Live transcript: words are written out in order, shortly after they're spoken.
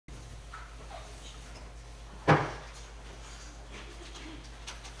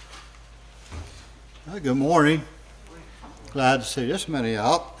Good morning. Glad to see this many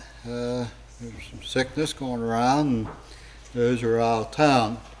out. There's some sickness going around, and those who are out of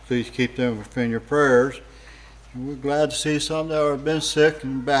town, please keep them within your prayers. And we're glad to see some that have been sick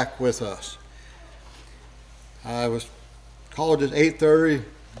and back with us. I was called at 8:30,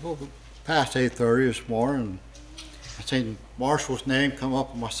 a little past 8:30 this morning. I seen Marshall's name come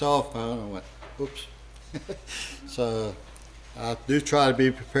up on my cell phone, and I went, oops. So I do try to be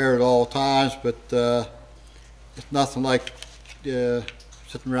prepared at all times, but it's nothing like sitting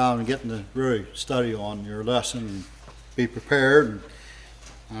around and getting to really study on your lesson and be prepared.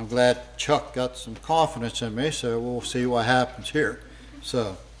 And I'm glad Chuck got some confidence in me, so we'll see what happens here.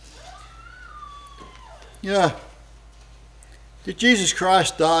 So, yeah, did Jesus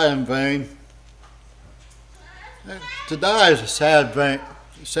Christ die in vain? To die is a sad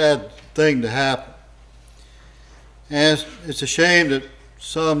thing to happen. And it's a shame that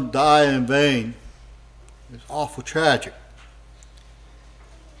some die in vain. It's awful tragic.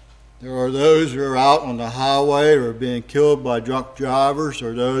 There are those who are out on the highway or being killed by drunk drivers,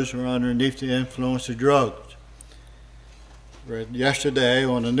 or those who are underneath the influence of drugs. Read yesterday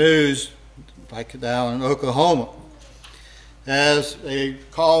on the news, like down in Oklahoma, as a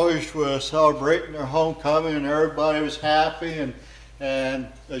college was celebrating their homecoming and everybody was happy and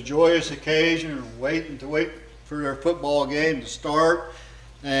a joyous occasion, and waiting for their football game to start.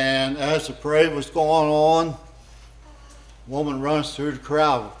 And as the parade was going on, a woman runs through the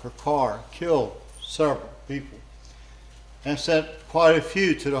crowd with her car, killed several people, and sent quite a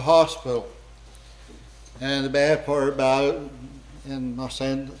few to the hospital. And the bad part about it, and I'm not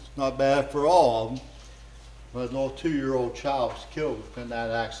saying it's not bad for all of them, but a little 2-year-old child was killed within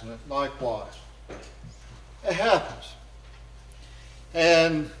that accident likewise. It happens.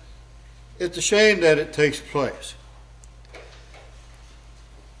 And it's a shame that it takes place.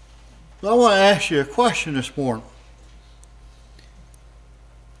 But I want to ask you a question this morning.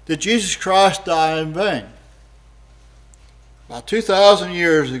 Did Jesus Christ die in vain? About 2,000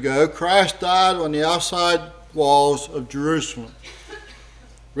 years ago, Christ died on the outside walls of Jerusalem.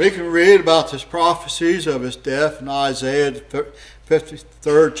 We can read about his prophecies of his death in Isaiah, the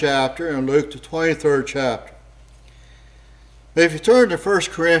 53rd chapter, and Luke, the 23rd chapter. But if you turn to 1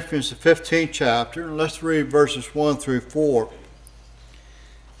 Corinthians, the 15th chapter, and let's read verses 1 through 4. It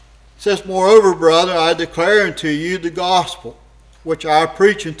says, "Moreover, brother, I declare unto you the gospel, which I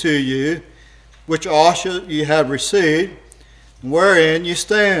preach unto you, which also ye have received, and wherein ye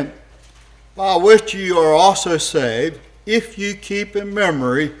stand, by which ye are also saved, if you keep in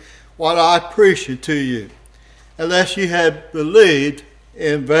memory what I preach unto you, unless ye have believed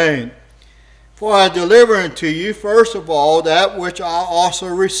in vain. For I deliver unto you first of all that which I also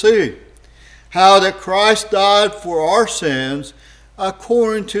received, how that Christ died for our sins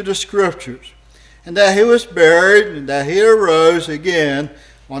according to the Scriptures, and that he was buried, and that he arose again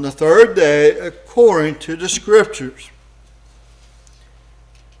on the third day according to the Scriptures."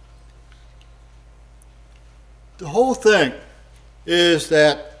 The whole thing is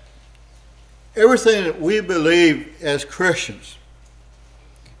that everything that we believe as Christians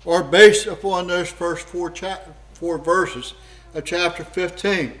are based upon those first four verses of chapter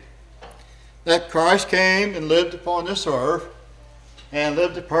 15. That Christ came and lived upon this earth and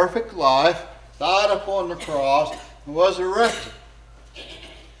lived a perfect life, died upon the cross, and was resurrected.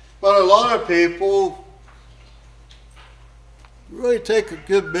 But a lot of people really take a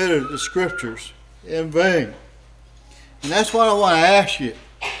good bit of the Scriptures in vain. And that's what I want to ask you.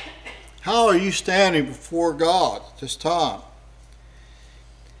 How are you standing before God at this time?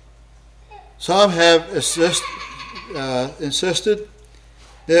 Some have insisted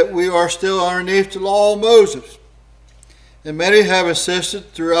that we are still underneath the law of Moses. And many have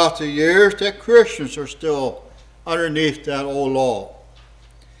insisted throughout the years that Christians are still underneath that old law.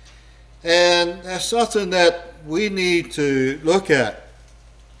 And that's something that we need to look at.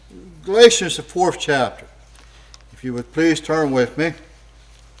 Galatians, the 4th chapter. If you would please turn with me.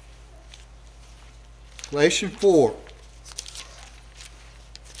 Galatians 4.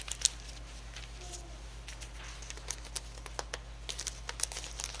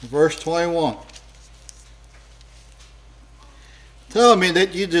 Verse 21. "Tell me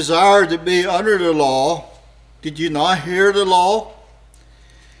that you desire to be under the law. Did you not hear the law?"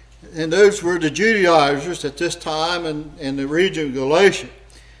 And those were the Judaizers at this time in the region of Galatia.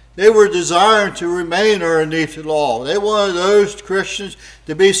 They were desiring to remain underneath the law. They wanted those Christians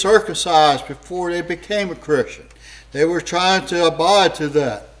to be circumcised before they became a Christian. They were trying to abide to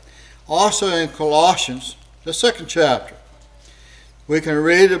that. Also in Colossians, the 2nd chapter, we can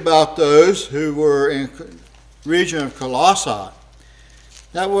read about those who were in the region of Colossae.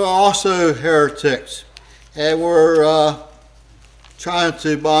 that were also heretics and were trying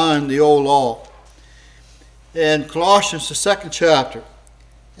to bind the old law. In Colossians, the 2nd chapter,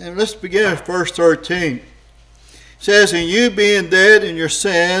 and let's begin with verse 13. It says, "And you being dead in your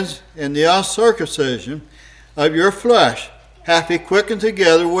sins and the uncircumcision of your flesh, hath he quickened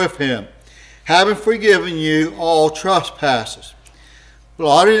together with him, having forgiven you all trespasses,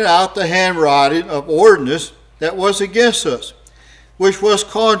 blotting out the handwriting of ordinance that was against us, which was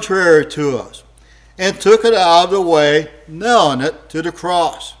contrary to us, and took it out of the way, nailing it to the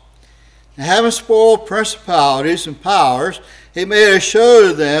cross. And having spoiled principalities and powers, he made a show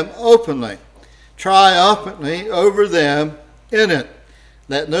of them openly, triumphantly over them in it.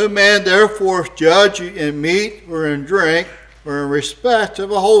 Let no man therefore judge you in meat or in drink or in respect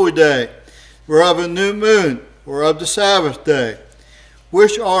of a holy day, or of a new moon, or of the Sabbath day,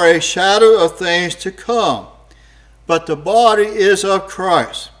 which are a shadow of things to come. But the body is of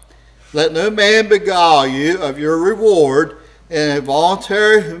Christ. Let no man beguile you of your reward in a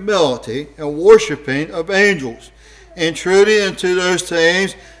voluntary humility and worshiping of angels, intruding into those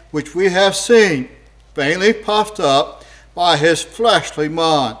things which we have seen, vainly puffed up by his fleshly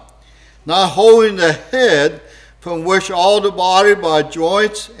mind, not holding the head, from which all the body by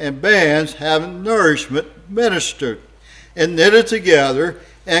joints and bands having nourishment ministered, and knitted together,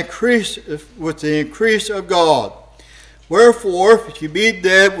 and increased with the increase of God. Wherefore, if you be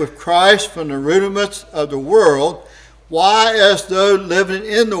dead with Christ from the rudiments of the world, why, as though living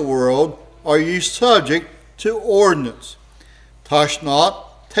in the world, are you subject to ordinance? Touch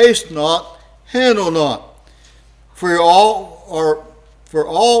not, taste not, handle not, for all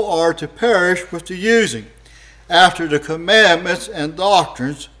are to perish with the using, after the commandments and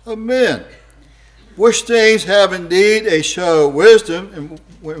doctrines of men, which things have indeed a show of wisdom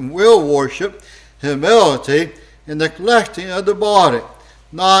and will worship, humility, and neglecting of the body,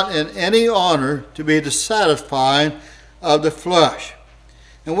 not in any honor to be the satisfying of the flesh."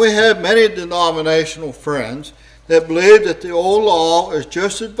 And we have many denominational friends that believe that the old law is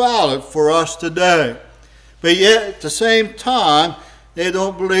just as valid for us today. But yet, at the same time, they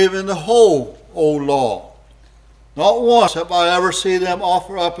don't believe in the whole old law. Not once have I ever seen them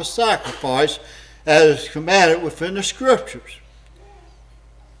offer up a sacrifice as commanded within the Scriptures.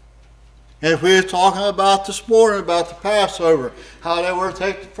 And if we were talking about this morning about the Passover, how they were to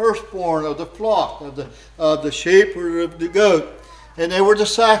take the firstborn of the flock, of the sheep or the goat, and they were to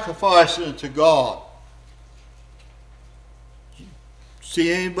sacrifice it to God.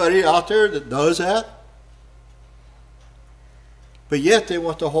 See anybody out there that does that? But yet they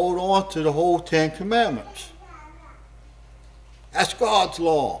want to hold on to the whole 10 Commandments. That's God's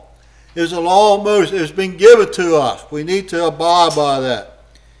law. It's a law of Moses. It's been given to us. We need to abide by that.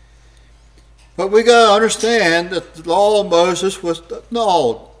 But we got to understand that the law of Moses was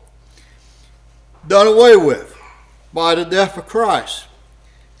annulled, done away with by the death of Christ.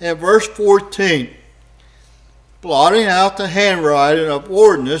 In verse 14, blotting out the handwriting of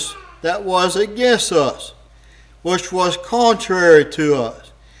ordinance that was against us, which was contrary to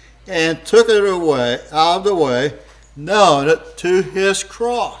us, and took it away out of the way, nailing it to his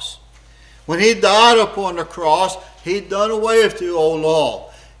cross. When he died upon the cross, he'd done away with the old law.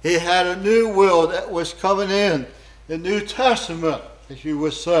 He had a new will that was coming in, the New Testament, as you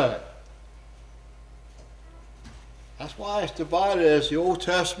would say. That's why it's divided as the Old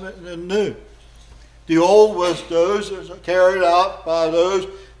Testament and the New. The Old was those that were carried out by those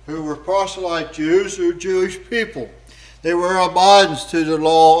who were proselyte Jews or Jewish people. They were abiding to the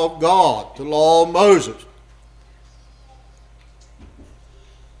law of God, the law of Moses.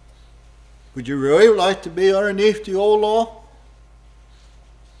 Would you really like to be underneath the old law?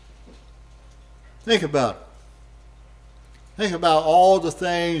 Think about it. Think about all the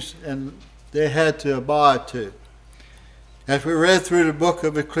things and they had to abide to. As we read through the book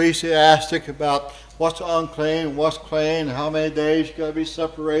of Ecclesiastic about what's unclean and what's clean, and how many days you got to be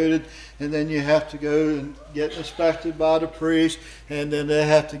separated, and then you have to go and get inspected by the priest, and then they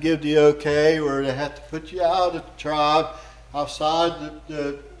have to give the okay, or they have to put you out of the tribe, outside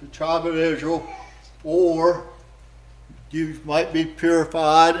the tribe of Israel, or you might be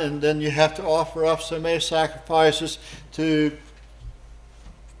purified, and then you have to offer up so many sacrifices to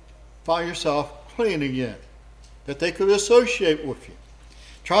find yourself clean again, that they could associate with you.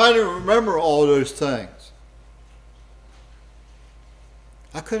 Trying to remember all those things.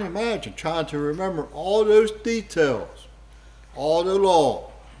 I couldn't imagine trying to remember all those details, all the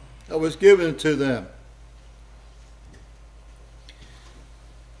law that was given to them.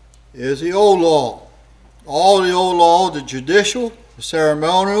 It is the old law. All the old law, the judicial, the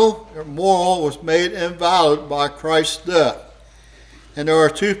ceremonial, the moral, was made invalid by Christ's death. And there are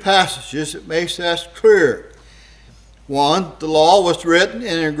two passages that makes that clear. One, the law was written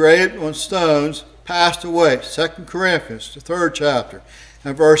and engraved on stones, passed away. 2 Corinthians, the 3rd chapter,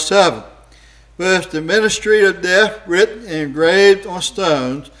 and verse 7. But if the ministry of death, written and engraved on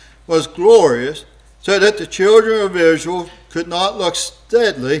stones, was glorious, so that the children of Israel could not look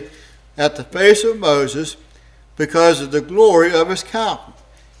steadily at the face of Moses because of the glory of his countenance,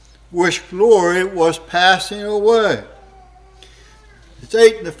 which glory was passing away. It's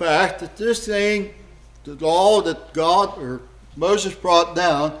stating the fact that this thing, the law that God or Moses brought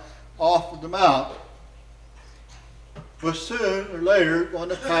down off of the mount, was sooner or later going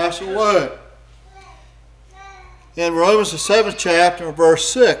to pass away. In Romans the 7th chapter, verse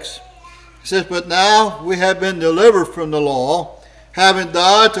 6, it says, "But now we have been delivered from the law, having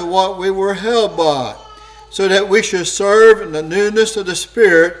died to what we were held by, so that we should serve in the newness of the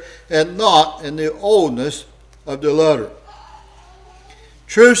Spirit and not in the oldness of the letter."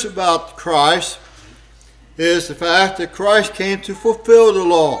 Truth about Christ is the fact that Christ came to fulfill the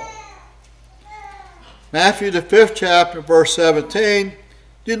law. Matthew the 5th chapter, verse 17,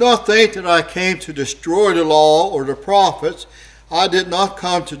 "Do not think that I came to destroy the law or the prophets. I did not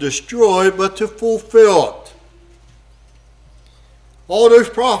come to destroy, but to fulfill it." All those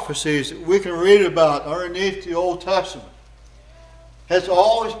prophecies that we can read about underneath the Old Testament has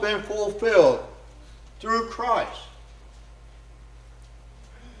always been fulfilled through Christ.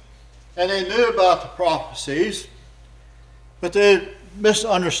 And they knew about the prophecies, but they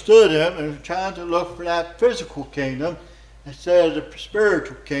misunderstood them and were trying to look for that physical kingdom instead of the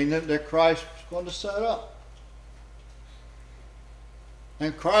spiritual kingdom that Christ was going to set up.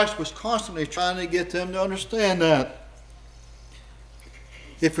 And Christ was constantly trying to get them to understand that.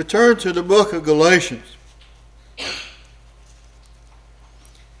 If we turn to the book of Galatians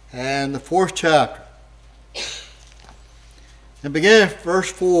and the 4th chapter, and begin at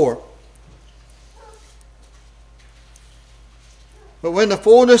verse 4. "But when the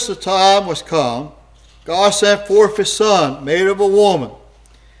fullness of time was come, God sent forth his Son, made of a woman,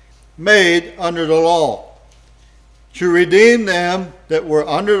 made under the law, to redeem them that were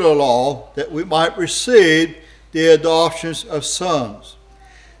under the law, that we might receive the adoptions of sons.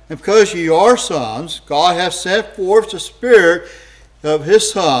 And because ye are sons, God hath sent forth the Spirit of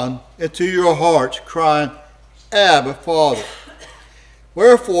his Son into your hearts, crying, Abba, Father.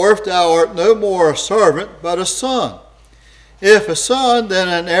 Wherefore, if thou art no more a servant, but a son, if a son, then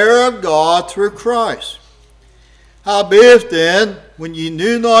an heir of God through Christ. Howbeit then, when ye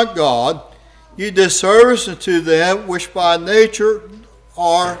knew not God, ye did service unto them which by nature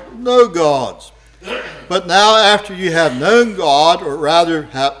are no gods. But now after ye have known God, or rather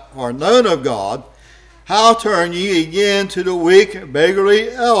are known of God, how turn ye again to the weak and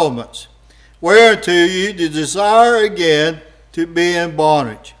beggarly elements, whereunto ye do desire again to be in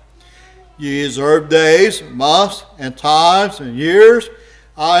bondage? Ye observe days, months, and times, and years.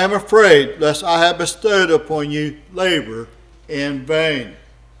 I am afraid lest I have bestowed upon you labor in vain."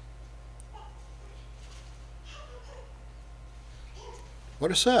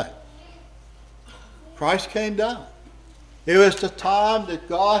 What is that? Christ came down. It was the time that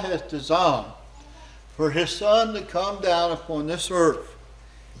God has designed for his Son to come down upon this earth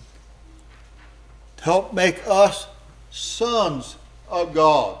to help make us sons of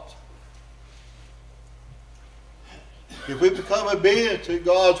God. If we become obedient to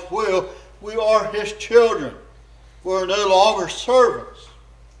God's will, we are his children. We are no longer servants.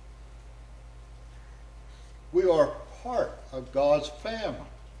 We are part of God's family.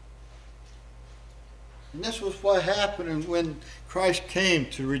 And this was what happened when Christ came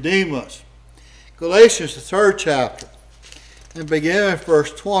to redeem us. Galatians, the 3rd chapter, and begin at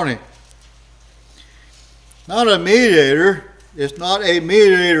verse 20. "Not a mediator is not a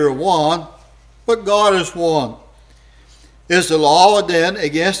mediator of one, but God is one. Is the law then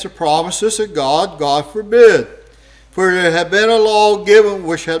against the promises of God? God forbid. For there had been a law given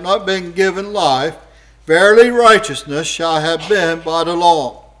which had not been given life. Verily righteousness shall have been by the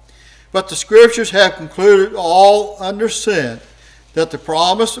law. But the Scriptures have concluded all under sin, that the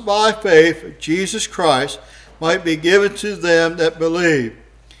promise by faith of Jesus Christ might be given to them that believe.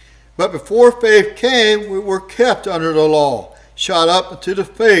 But before faith came, we were kept under the law, shut up into the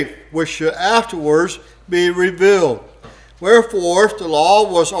faith which should afterwards be revealed. Wherefore, if the law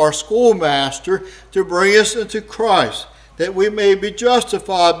was our schoolmaster to bring us into Christ, that we may be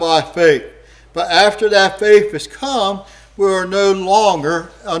justified by faith. But after that faith is come, we are no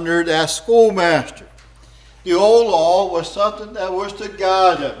longer under that schoolmaster." The old law was something that was to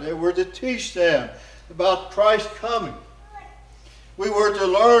guide them. They were to teach them about Christ coming. We were to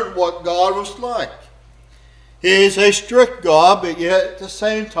learn what God was like. He is a strict God, but yet at the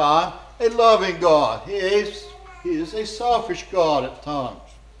same time a loving God. He is a selfish God at times.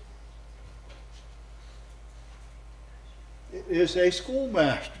 It is a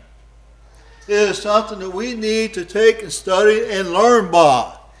schoolmaster. It is something that we need to take and study and learn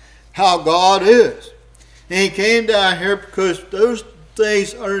by how God is. And he came down here because those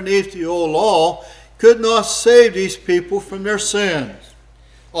things underneath the old law could not save these people from their sins.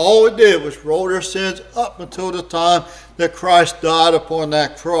 All it did was roll their sins up until the time that Christ died upon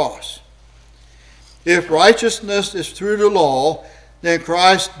that cross. If righteousness is through the law, then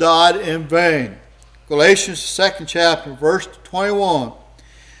Christ died in vain. Galatians 2nd chapter, verse 21.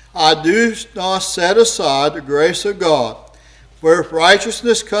 I do not set aside the grace of God, for if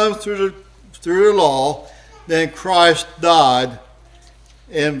righteousness comes through the law, then Christ died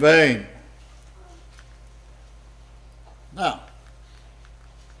in vain. Now,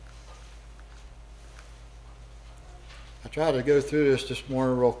 I tried to go through this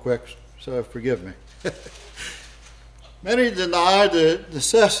morning real quick, so forgive me. Many deny the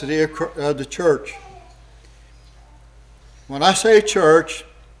necessity of the church. When I say church,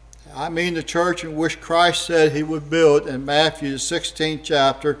 I mean the church in which Christ said he would build in Matthew the 16th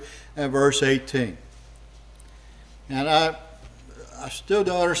chapter and verse 18. And I still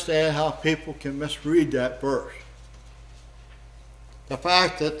don't understand how people can misread that verse. The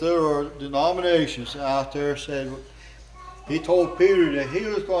fact that there are denominations out there said he told Peter that he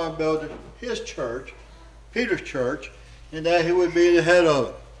was going to build his church, Peter's church, and that he would be the head of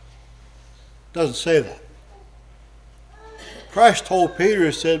it. Doesn't say that. Christ told Peter,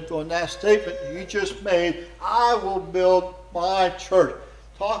 he said, on that statement you just made, I will build my church.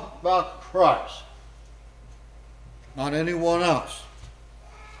 Talk about Christ, not anyone else.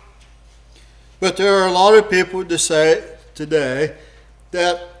 But there are a lot of people to say today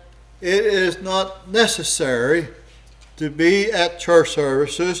that it is not necessary to be at church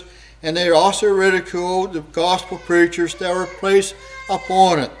services, and they also ridicule the gospel preachers that were placed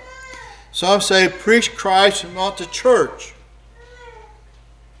upon it. Some say, preach Christ and not the church.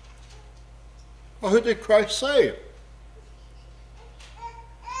 Well, who did Christ save?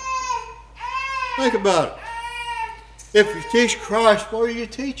 Think about it. If you teach Christ, what are you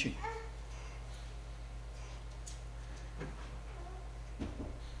teaching?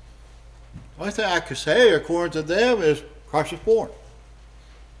 The only thing I could say, according to them, is Christ was born.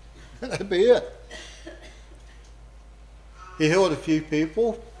 That'd be it. He healed a few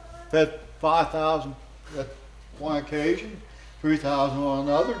people, fed 5,000 at one occasion, 3,000 on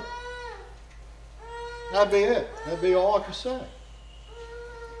another. That'd be it. That'd be all I could say.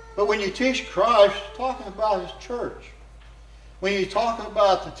 But when you teach Christ, you're talking about his church. When you talk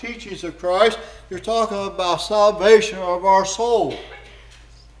about the teachings of Christ, you're talking about salvation of our soul.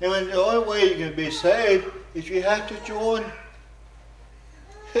 And the only way you can be saved is you have to join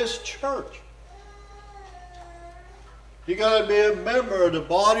his church. You got to be a member of the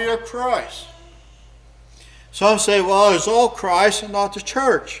body of Christ. Some say, well, it's all Christ and not the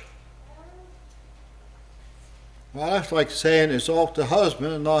church. Well, that's like saying it's all the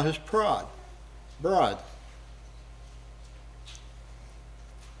husband and not his bride.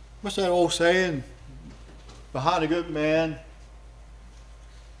 What's that old saying? Behind a good man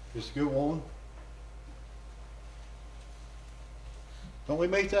is a good woman. Don't we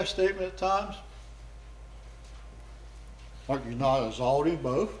make that statement at times? Aren't you not exalting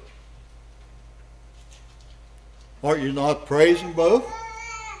both? Aren't you not praising both?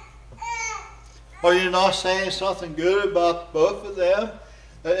 Are you not saying something good about both of them?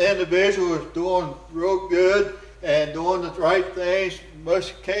 An individual is doing real good and doing the right things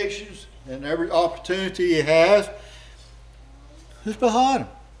most occasions, and every opportunity he has. Who's behind him?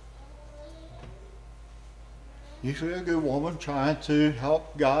 Usually a good woman trying to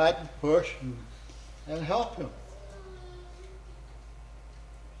help guide and push and help him.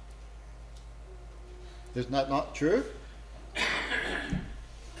 Isn't that not true?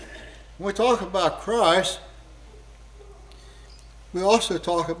 When we talk about Christ, we also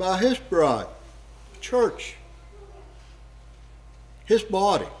talk about his bride, the church, his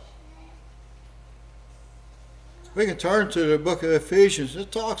body. We can turn to the book of Ephesians.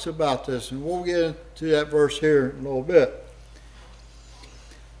 It talks about this, and we'll get into that verse here in a little bit.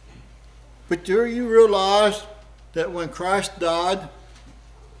 But do you realize that when Christ died,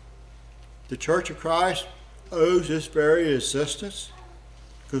 the Church of Christ owes its very existence?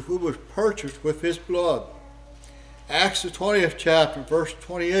 Because we were purchased with his blood. Acts the 20th chapter, verse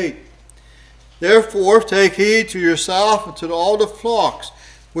 28. Therefore take heed to yourself and to all the flocks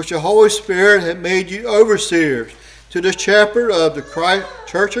which the Holy Spirit had made you overseers, to the shepherd of the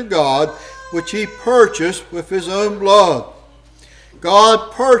Church of God, which he purchased with his own blood.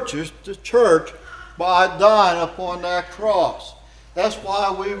 God purchased the church by dying upon that cross. That's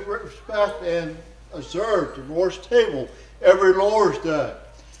why we respect and observe the Lord's table every Lord's Day.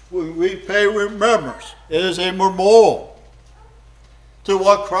 We pay remembrance. It is a memorial to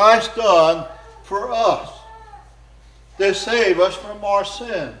what Christ done for us, to save us from our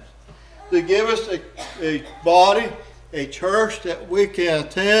sins, to give us a body, a church that we can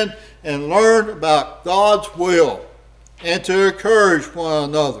attend and learn about God's will, and to encourage one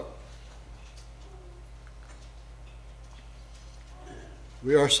another.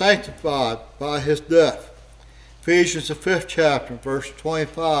 We are sanctified by his death. Ephesians the 5th chapter, verse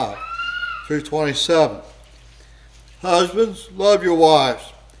 25 through 27. Husbands, love your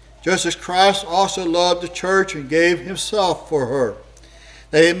wives, just as Christ also loved the church and gave himself for her,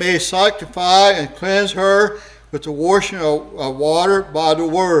 that he may sanctify and cleanse her with the washing of water by the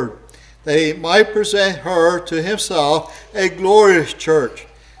word, that he might present her to himself a glorious church,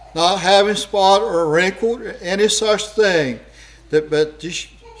 not having spot or wrinkle or any such thing, but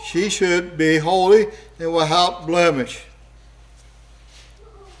she should be holy and without blemish.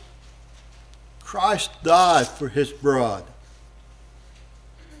 Christ died for his bride.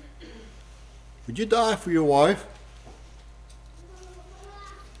 Would you die for your wife?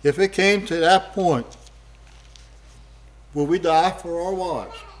 If it came to that point, will we die for our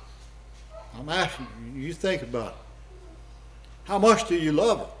wives? I'm asking you, you think about it. How much do you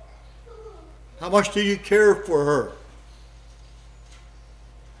love her? How much do you care for her?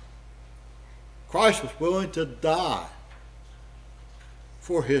 Christ was willing to die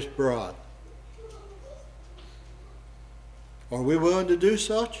for his bride. Are we willing to do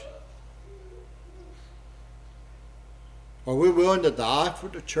such? Are we willing to die for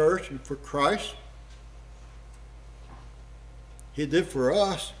the church and for Christ? He did for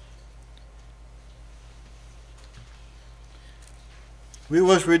us. We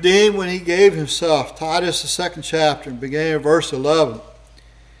was redeemed when he gave himself. Titus the 2nd chapter, beginning of verse 11.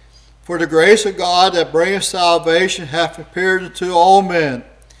 For the grace of God that bringeth salvation hath appeared unto all men,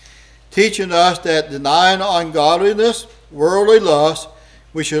 teaching us that denying ungodliness, worldly lust,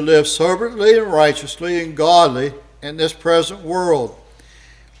 we should live soberly and righteously and godly in this present world,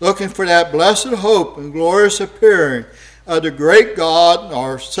 looking for that blessed hope and glorious appearing of the great God and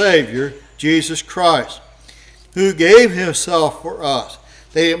our Savior, Jesus Christ, who gave himself for us,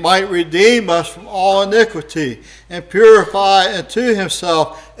 that he might redeem us from all iniquity and purify unto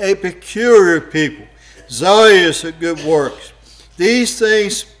himself a peculiar people, zealous of good works. These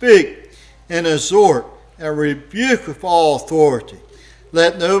things speak and exhort and rebuke with all authority.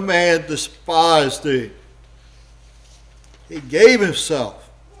 Let no man despise thee. He gave himself.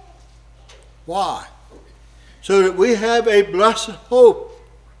 Why? So that we have a blessed hope,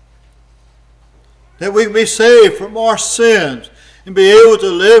 that we can be saved from our sins and be able to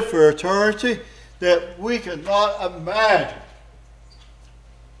live for eternity that we cannot imagine.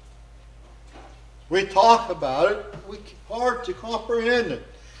 We talk about it, it's hard to comprehend it.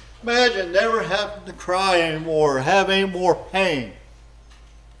 Imagine never having to cry anymore, or have any more pain,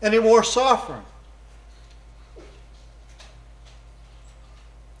 any more suffering.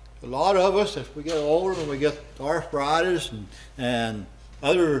 A lot of us, as we get older and we get arthritis and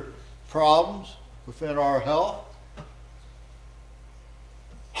other problems within our health,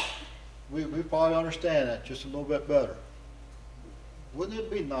 we probably understand that just a little bit better. Wouldn't it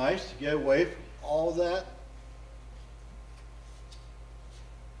be nice to get away from all that?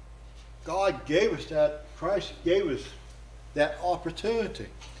 God gave us that, Christ gave us that opportunity.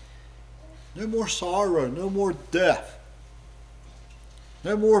 No more sorrow, no more death,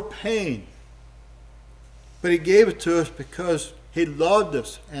 no more pain. But he gave it to us because he loved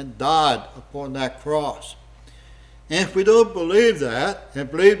us and died upon that cross. And if we don't believe that, and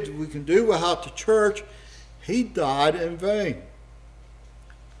believe that we can do without the church, he died in vain.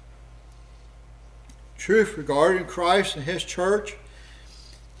 Truth regarding Christ and his church.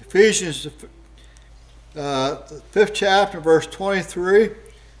 Ephesians, the 5th chapter, verse 23.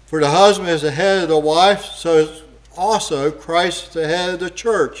 For the husband is the head of the wife, so also Christ is the head of the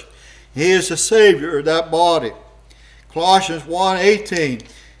church. He is the Savior of that body. Colossians 1:18.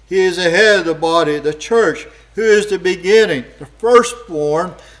 He is the head of the body, the church, who is the beginning, the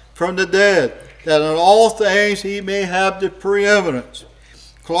firstborn from the dead, that in all things he may have the preeminence.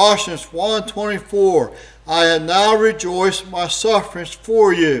 Colossians 1:24. I am now rejoiced in my sufferings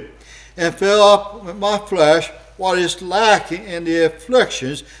for you, and fill up with my flesh what is lacking in the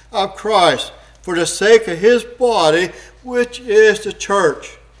afflictions of Christ, for the sake of his body, which is the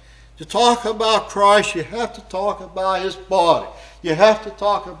church. To talk about Christ, you have to talk about his body. You have to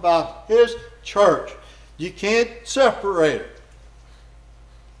talk about His church. You can't separate it.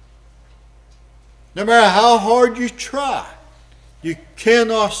 No matter how hard you try, you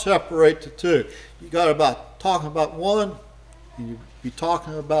cannot separate the two. You got about talking about one, and you be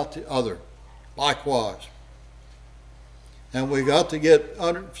talking about the other. Likewise. And we got to get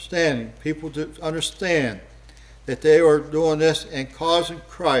understanding, people to understand that they are doing this and causing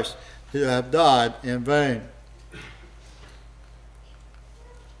Christ to have died in vain.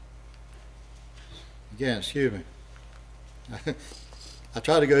 Again, excuse me. I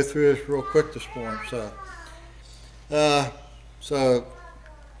tried to go through this real quick this morning, so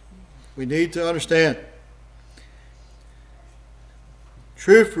we need to understand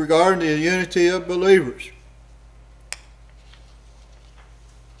truth regarding the unity of believers.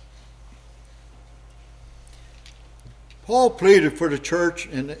 Paul pleaded for the church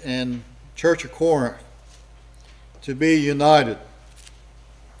in Church of Corinth to be united.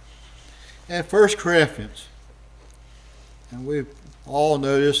 And 1 Corinthians, and we all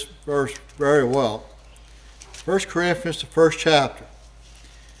know this verse very well. 1 Corinthians, the first chapter,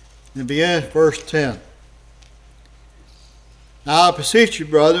 and begins verse 10. Now I beseech you,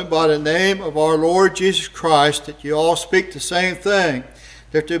 brethren, by the name of our Lord Jesus Christ, that you all speak the same thing,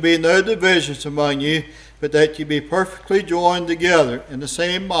 that there be no divisions among you, but that you be perfectly joined together in the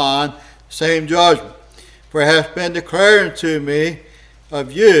same mind, same judgment. For it hath been declared unto me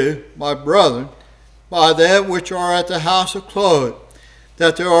of you, my brethren, by them which are at the house of Chloe,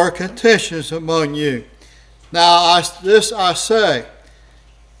 that there are contentions among you. Now this I say,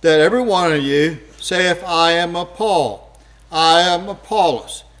 that every one of you saith, I am of Paul, I am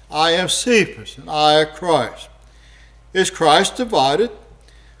Apollos, I am Cephas, and I am Christ. Is Christ divided?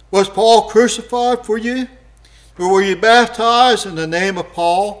 Was Paul crucified for you? Or were you baptized in the name of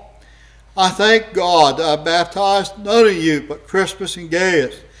Paul? I thank God that I baptized none of you but Crispus and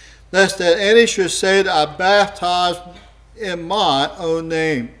Gaius, lest that any should say that I baptized in my own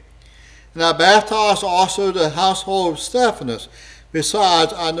name. And I baptized also the household of Stephanas.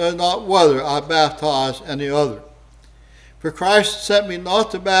 Besides, I know not whether I baptized any other. For Christ sent me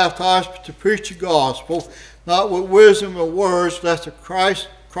not to baptize, but to preach the gospel, not with wisdom and words, lest the cross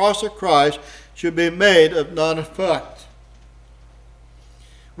of Christ should be made of none effect.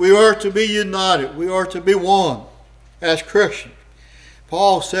 We are to be united. We are to be one as Christians.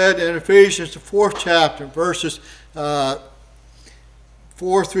 Paul said in Ephesians, the 4th chapter, verses 4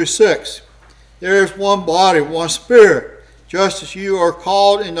 through 6, there is one body, one spirit, just as you are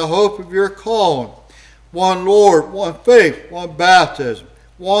called in the hope of your calling. One Lord, one faith, one baptism,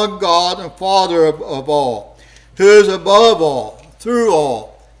 one God and Father of all, who is above all, through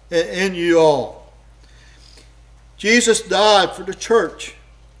all, and in you all. Jesus died for the church.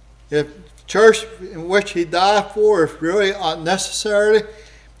 If the church in which he died for is really unnecessary,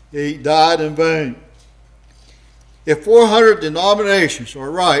 he died in vain. If 400 denominations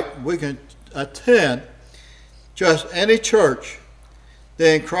are right, we can attend just any church,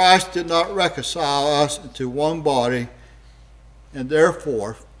 then Christ did not reconcile us into one body, and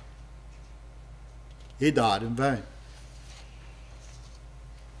therefore he died in vain.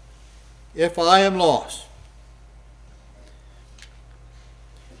 If I am lost,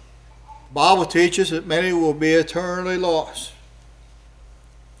 the Bible teaches that many will be eternally lost.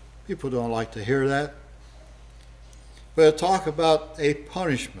 People don't like to hear that. But talk about a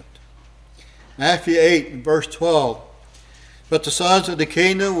punishment. Matthew 8 and verse 12. But the sons of the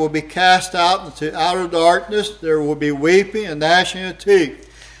kingdom will be cast out into outer darkness. There will be weeping and gnashing of teeth.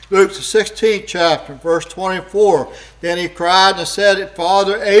 Luke the 16th chapter, verse 24. Then he cried and said,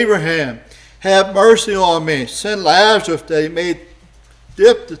 Father Abraham, have mercy on me. Send Lazarus that he may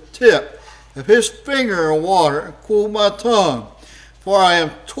dip the tip of his finger in water and cool my tongue, for I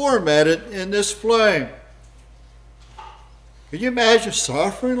am tormented in this flame. Can you imagine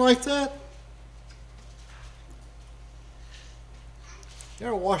suffering like that? You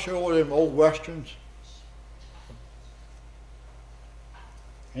ever watch all them old westerns?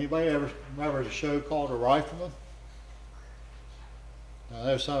 Anybody ever remember the show called The Rifleman? I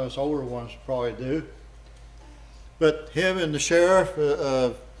know some of us older ones probably do. But him and the sheriff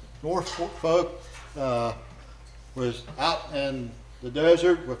of Norfolk was out in the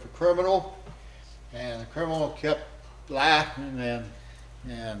desert with a criminal, and the criminal kept laughing and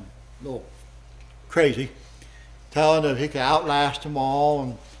a little crazy, telling that he could outlast them all,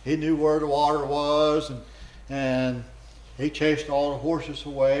 and he knew where the water was, and he chased all the horses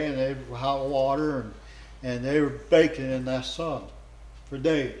away, and they were out of water, and they were baking in that sun for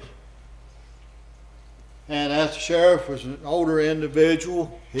days. And as the sheriff was an older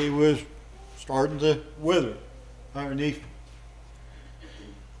individual, he was starting to wither underneath him.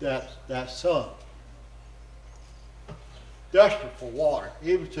 that son. Desperate for water,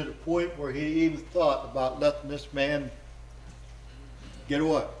 even to the point where he even thought about letting this man get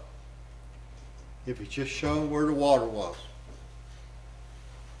away if he just shown where the water was.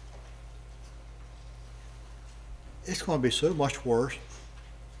 It's going to be so much worse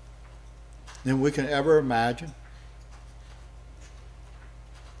than we can ever imagine.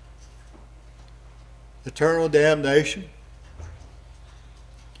 Eternal damnation,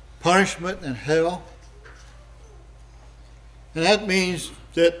 punishment in hell. And that means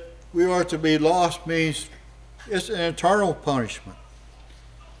that we are to be lost, means it's an eternal punishment.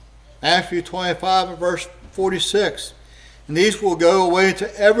 Matthew 25 and verse 46. And these will go away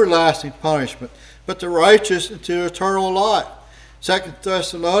into everlasting punishment, but the righteous into eternal life. 2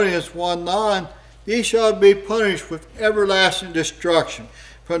 Thessalonians 1:9. These shall be punished with everlasting destruction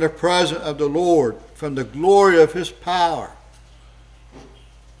from the presence of the Lord, from the glory of his power.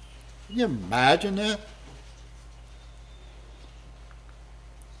 Can you imagine that?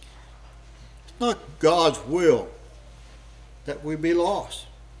 It's not God's will that we be lost.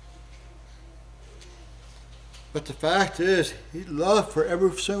 But the fact is, he'd love for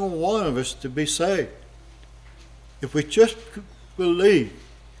every single one of us to be saved. If we just believe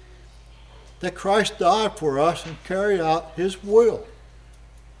that Christ died for us and carried out his will.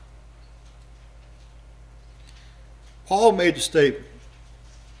 Paul made the statement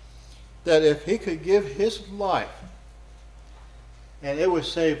that if he could give his life and it would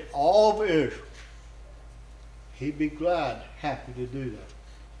save all of Israel, he'd be glad, happy to do that.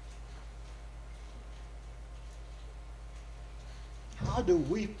 How do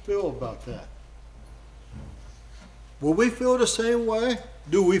we feel about that? Will we feel the same way?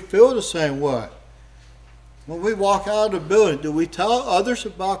 Do we feel the same way? When we walk out of the building, do we tell others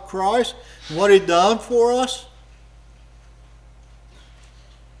about Christ and what he done for us?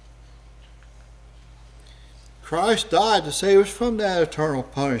 Christ died to save us from that eternal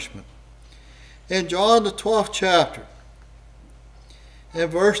punishment. In John the 12th chapter, in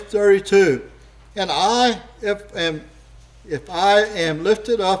verse 32, and I, if I am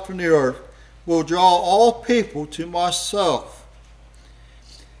lifted up from the earth, will draw all people to myself.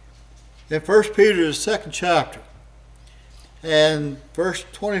 In 1 Peter, the 2nd chapter, and verse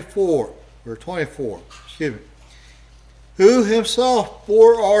 24, who himself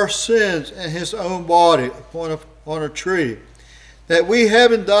bore our sins in his own body upon a tree, that we,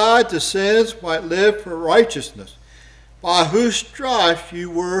 having died to sins, might live for righteousness, by whose stripes you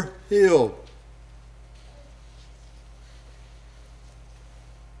were healed.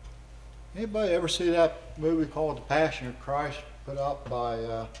 Anybody ever see that movie called The Passion of Christ, put out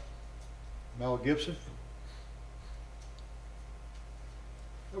by Mel Gibson?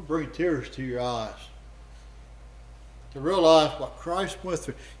 It'll bring tears to your eyes to realize what Christ went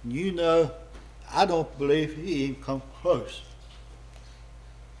through. And you know, I don't believe he even come close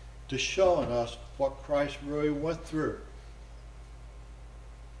to showing us what Christ really went through.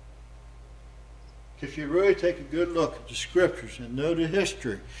 If you really take a good look at the scriptures and know the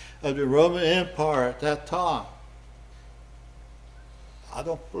history of the Roman Empire at that time, I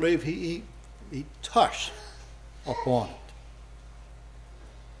don't believe he touched upon it.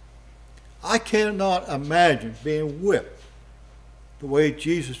 I cannot imagine being whipped the way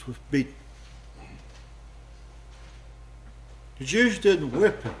Jesus was beaten. The Jews didn't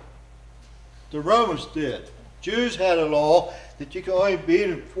whip him. The Romans did. Jews had a law that you could only beat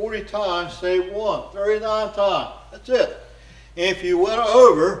him 40 times, save one, 39 times. That's it. And if you went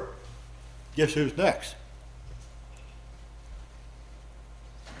over, guess who's next?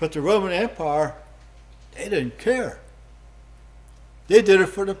 But the Roman Empire, they didn't care. They did it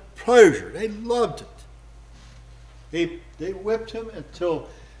for the pleasure. They loved it. They whipped him until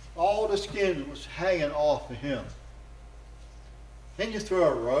all the skin was hanging off of him. Then you throw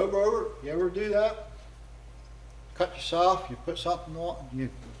a robe over. You ever do that? Cut yourself, you put something on,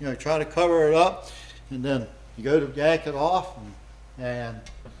 you try to cover it up, and then you go to yank it off and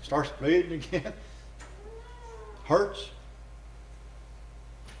it starts bleeding again. Hurts.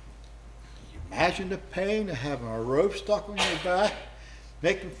 Can you imagine the pain of having a rope stuck on your back,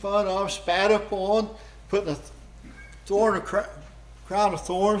 making fun of, spat up on, putting a crown of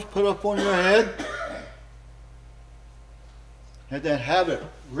thorns put up on your head, and then have it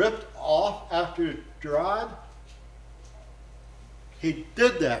ripped off after it dried? He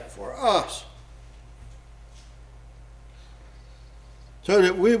did that for us, so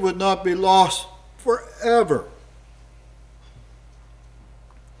that we would not be lost forever.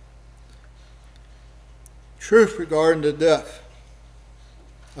 Truth regarding the death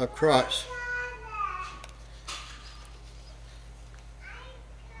of Christ.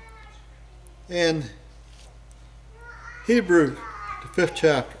 in Hebrews, the 5th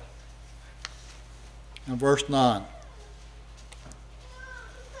chapter, and verse 9.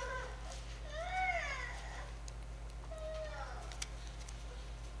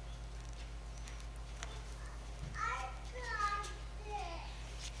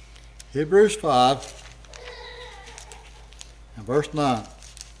 Hebrews 5 and verse 9.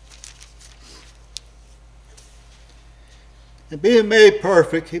 And being made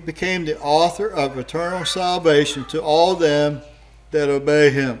perfect, he became the author of eternal salvation to all them that obey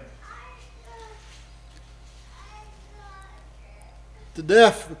him. The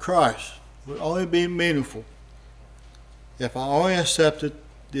death of Christ would only be meaningful if I only accepted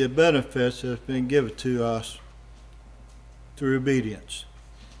the benefits that have been given to us through obedience.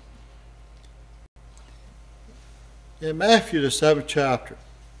 In Matthew, the 7th chapter,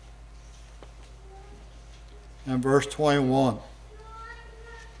 and verse 21.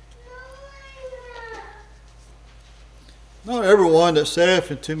 Not everyone that saith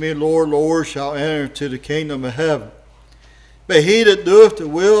unto me, Lord, Lord, shall enter into the kingdom of heaven, but he that doeth the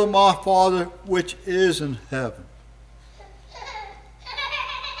will of my Father which is in heaven.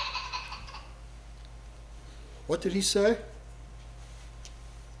 What did he say?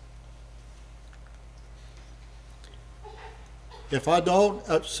 If I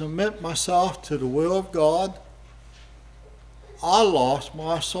don't submit myself to the will of God, I lost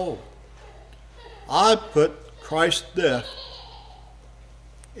my soul. I put Christ's death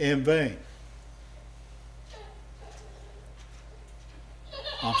in vain.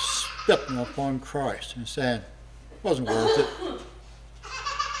 I'm spitting upon Christ and saying, it wasn't worth it.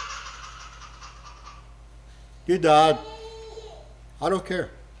 You died. I don't care.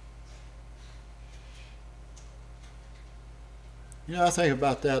 You know, I think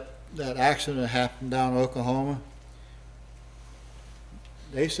about that accident that happened down in Oklahoma.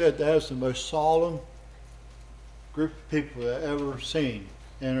 They said that was the most solemn group of people that I've ever seen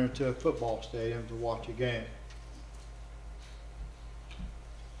enter into a football stadium to watch a game.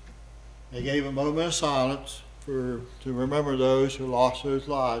 They gave a moment of silence to remember those who lost their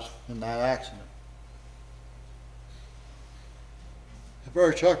lives in that accident.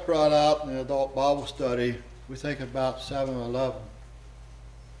 Brother Chuck brought out in the adult Bible study, we think about 7-11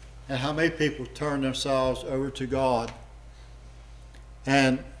 and how many people turn themselves over to God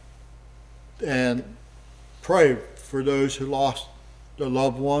and pray for those who lost their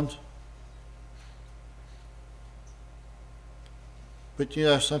loved ones. But you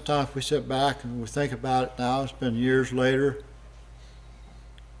know, sometimes we sit back and we think about it now, it's been years later,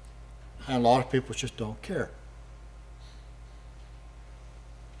 and a lot of people just don't care.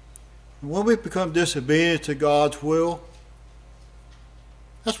 When we become disobedient to God's will,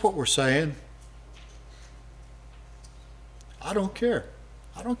 that's what we're saying. I don't care.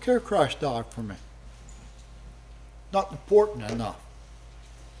 I don't care Christ died for me. Not important enough.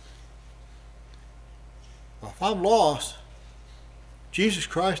 Well, if I'm lost, Jesus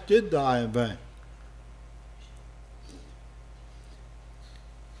Christ did die in vain.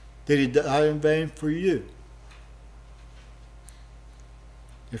 Did he die in vain for you?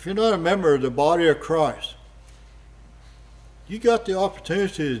 If you're not a member of the body of Christ, you got the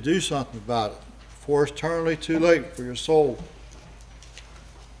opportunity to do something about it before it's eternally too late for your soul.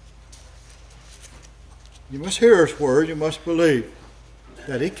 You must hear his word, you must believe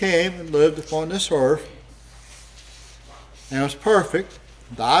that he came and lived upon this earth and was perfect,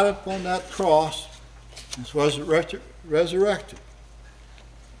 died upon that cross, and was resurrected.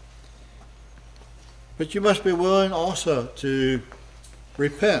 But you must be willing also to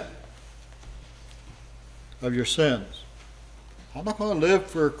repent of your sins. I'm not going to live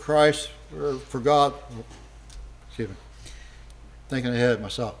for Christ or for God. Excuse me. Thinking ahead of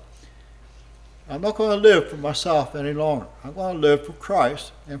myself. I'm not going to live for myself any longer. I'm going to live for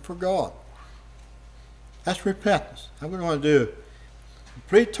Christ and for God. That's repentance. I'm going to do a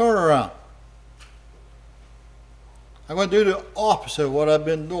complete turnaround. I'm going to do the opposite of what I've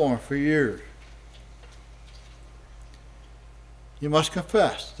been doing for years. You must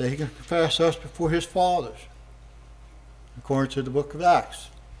confess that he can confess us before his fathers, according to the book of Acts.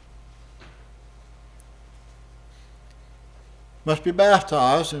 Must be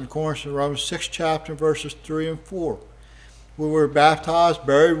baptized in accordance to Romans 6 chapter verses 3 and 4. We were baptized,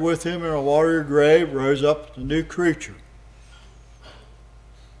 buried with him in a watery grave, rose up a new creature.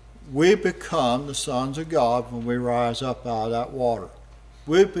 We become the sons of God when we rise up out of that water.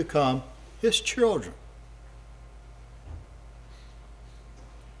 We become his children.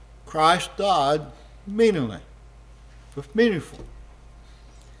 Christ died meaningfully, meaningful.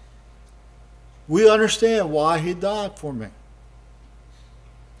 We understand why he died for me.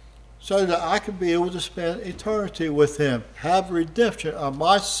 so that I can be able to spend eternity with him, have redemption of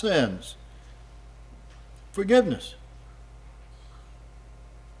my sins, forgiveness.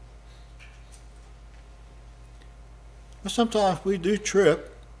 But sometimes we do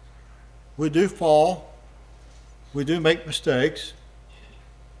trip, we do fall, we do make mistakes,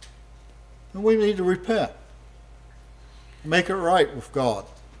 and we need to repent, make it right with God.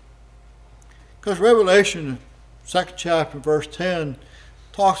 Because Revelation, 2nd chapter, verse 10,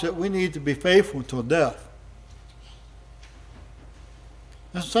 talks that we need to be faithful until death.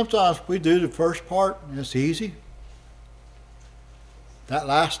 And sometimes we do the first part, and it's easy. That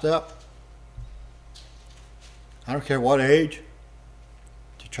last step, I don't care what age,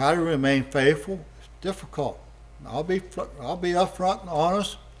 to try to remain faithful is difficult. I'll be upfront and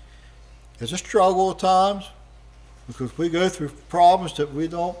honest. It's a struggle at times because we go through problems that we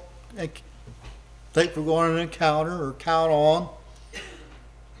don't think we're going to encounter or count on.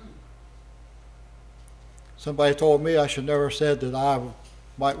 Somebody told me I should never have said that I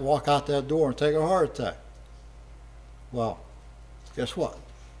might walk out that door and take a heart attack. Well, guess what?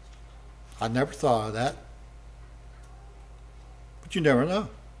 I never thought of that. But you never know.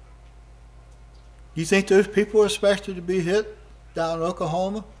 You think those people are expected to be hit down in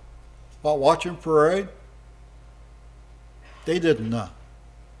Oklahoma while watching parade? They didn't know.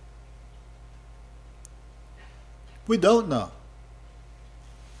 We don't know.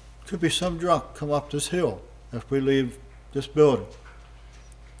 Could be some drunk come up this hill if we leave this building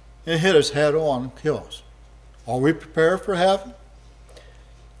and hit us head on and kill us. Are we prepared for heaven?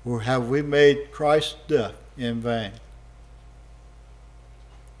 Or have we made Christ's death in vain?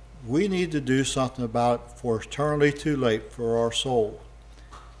 We need to do something about it before it's eternally too late for our soul.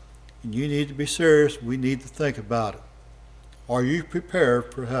 And you need to be serious. We need to think about it. Are you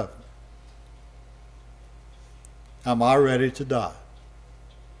prepared for heaven? Am I ready to die?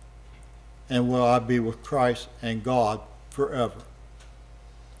 And will I be with Christ and God forever?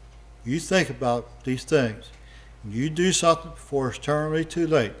 You think about these things. You do something before it's eternally too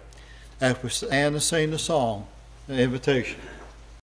late. As we stand and sing the song, the invitation.